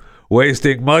cookie,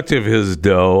 wasting much of his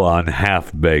dough on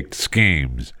half-baked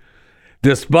schemes.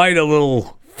 Despite a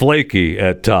little flaky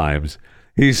at times,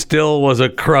 he still was a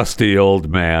crusty old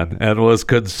man and was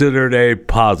considered a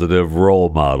positive role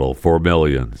model for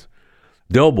millions.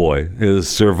 Doughboy is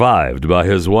survived by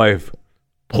his wife,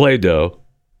 Play-Doh,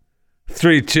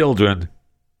 3 children,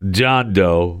 John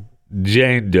Doe,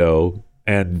 Jane Doe,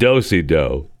 and Dosey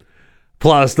Doe.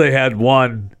 Plus, they had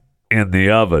one in the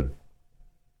oven.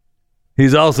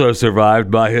 He's also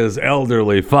survived by his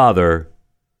elderly father,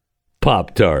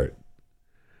 Pop-Tart.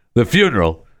 The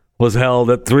funeral was held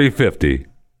at 3:50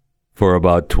 for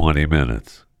about 20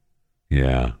 minutes.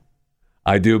 Yeah,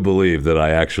 I do believe that I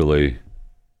actually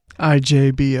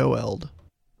IJBOL'd.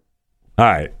 All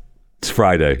right, it's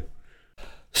Friday.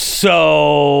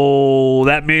 So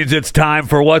that means it's time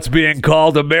for what's being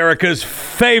called America's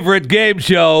favorite game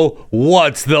show,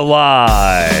 What's the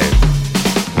Lie?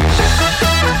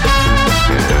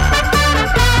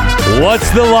 What's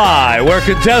the Lie? Where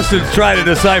contestants try to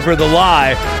decipher the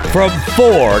lie from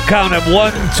 4, count them,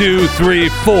 1, 2, 3,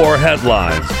 4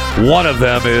 headlines. One of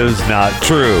them is not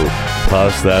true.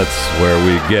 Plus, that's where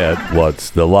we get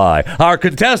What's the Lie. Our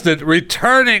contestant,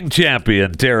 returning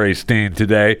champion, Terry Steen,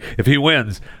 today. If he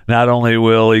wins, not only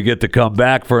will he get to come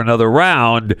back for another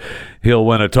round, he'll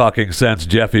win a Talking Sense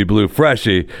Jeffy Blue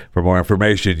Freshie. For more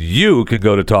information, you can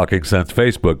go to Talking Sense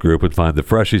Facebook group and find the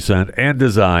Freshie scent and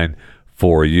design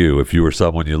for you. If you or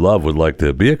someone you love would like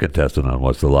to be a contestant on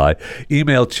What's the Lie,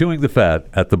 email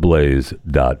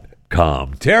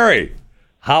chewingthefat@theblaze.com. Terry,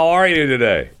 how are you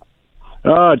today?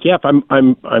 Jeff,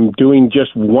 I'm doing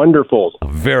just wonderful.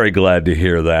 I'm very glad to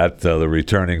hear that. The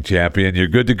returning champion, you're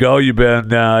good to go. You've been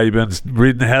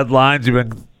reading the headlines. You've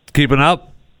been keeping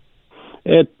up.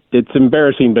 It's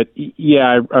embarrassing, but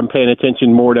yeah, I'm paying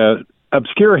attention more to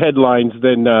obscure headlines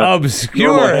than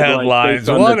obscure headlines.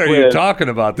 What are you talking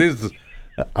about?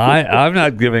 I'm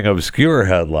not giving obscure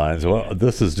headlines. Well,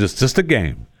 this is just a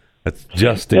game. It's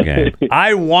just a game.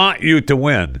 I want you to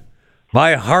win.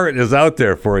 My heart is out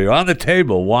there for you, on the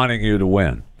table, wanting you to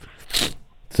win.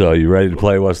 So, you ready to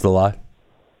play What's the Lie?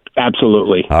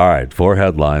 Absolutely. All right, 4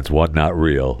 headlines, 1 not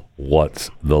real. What's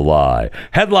the Lie?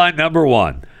 Headline number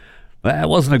 1. That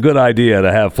wasn't a good idea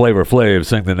to have Flavor Flav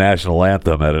sing the national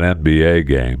anthem at an NBA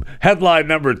game. Headline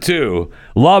number 2,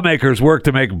 lawmakers work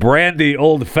to make brandy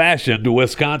old-fashioned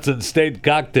Wisconsin state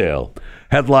cocktail.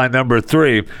 Headline number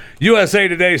 3, USA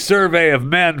Today survey of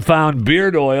men found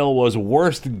beard oil was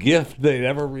worst gift they'd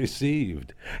ever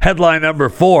received. Headline number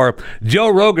 4, Joe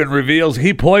Rogan reveals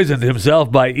he poisoned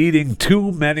himself by eating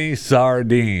too many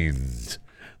sardines.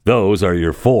 Those are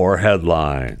your 4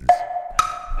 headlines.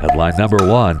 Headline number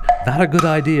 1, not a good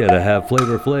idea to have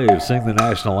Flavor Flav sing the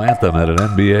national anthem at an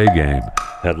NBA game.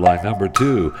 Headline number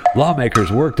 2,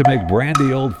 lawmakers work to make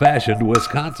brandy old-fashioned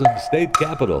Wisconsin state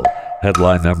capital.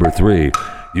 Headline number 3,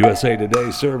 USA Today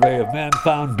survey of men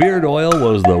found beard oil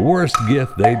was the worst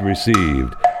gift they'd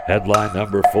received. Headline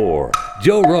number 4,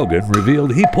 Joe Rogan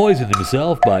revealed he poisoned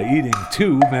himself by eating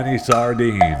too many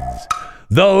sardines.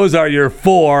 Those are your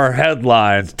 4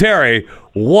 headlines. Terry,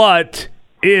 what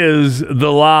is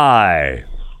the lie?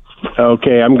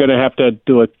 Okay, I'm going to have to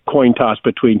do a coin toss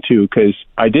between 2 because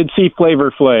I did see Flavor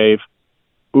Flav.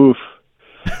 Oof.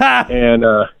 And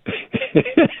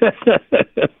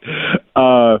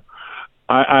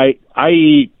I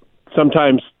eat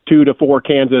sometimes 2 to 4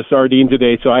 cans of sardines a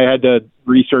day, so I had to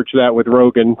research that with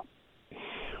Rogan.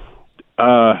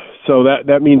 So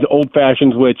that means old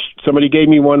fashions, which somebody gave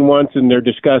me one once, and they're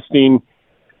disgusting.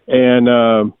 And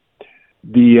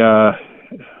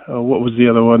what was the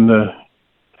other one?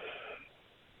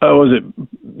 Was it?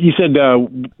 You said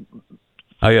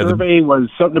survey was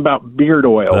something about beard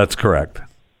oil. That's correct.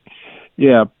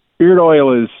 Yeah, beard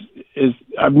oil is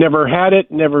I've never had it,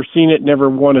 never seen it, never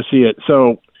want to see it.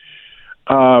 So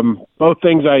both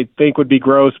things I think would be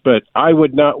gross, but I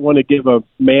would not want to give a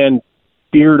man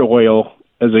beard oil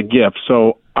as a gift.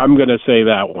 So I'm going to say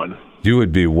that one. You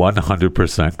would be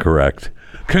 100% correct.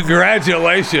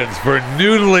 Congratulations for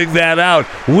noodling that out.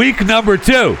 Week number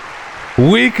 2.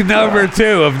 Week number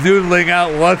 2 of noodling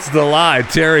out What's the Lie.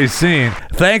 Terry Scene.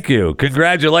 Thank you.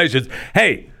 Congratulations.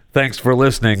 Hey, thanks for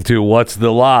listening to What's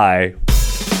the Lie.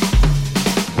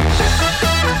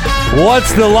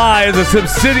 What's the Lie is a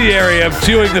subsidiary of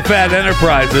Chewing the Fat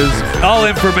Enterprises. All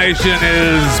information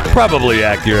is probably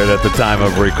accurate at the time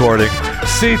of recording.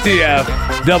 CTF,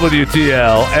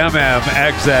 WTL,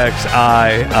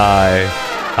 MMXXIII.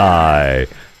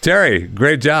 Terry,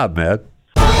 great job, man.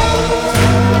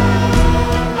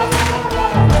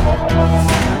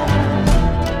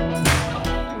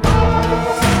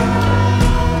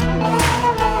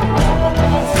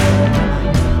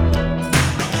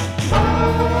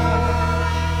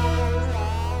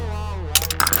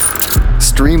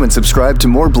 Stream and subscribe to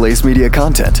more Blaze Media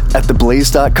content at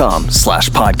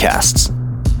theblaze.com/podcasts.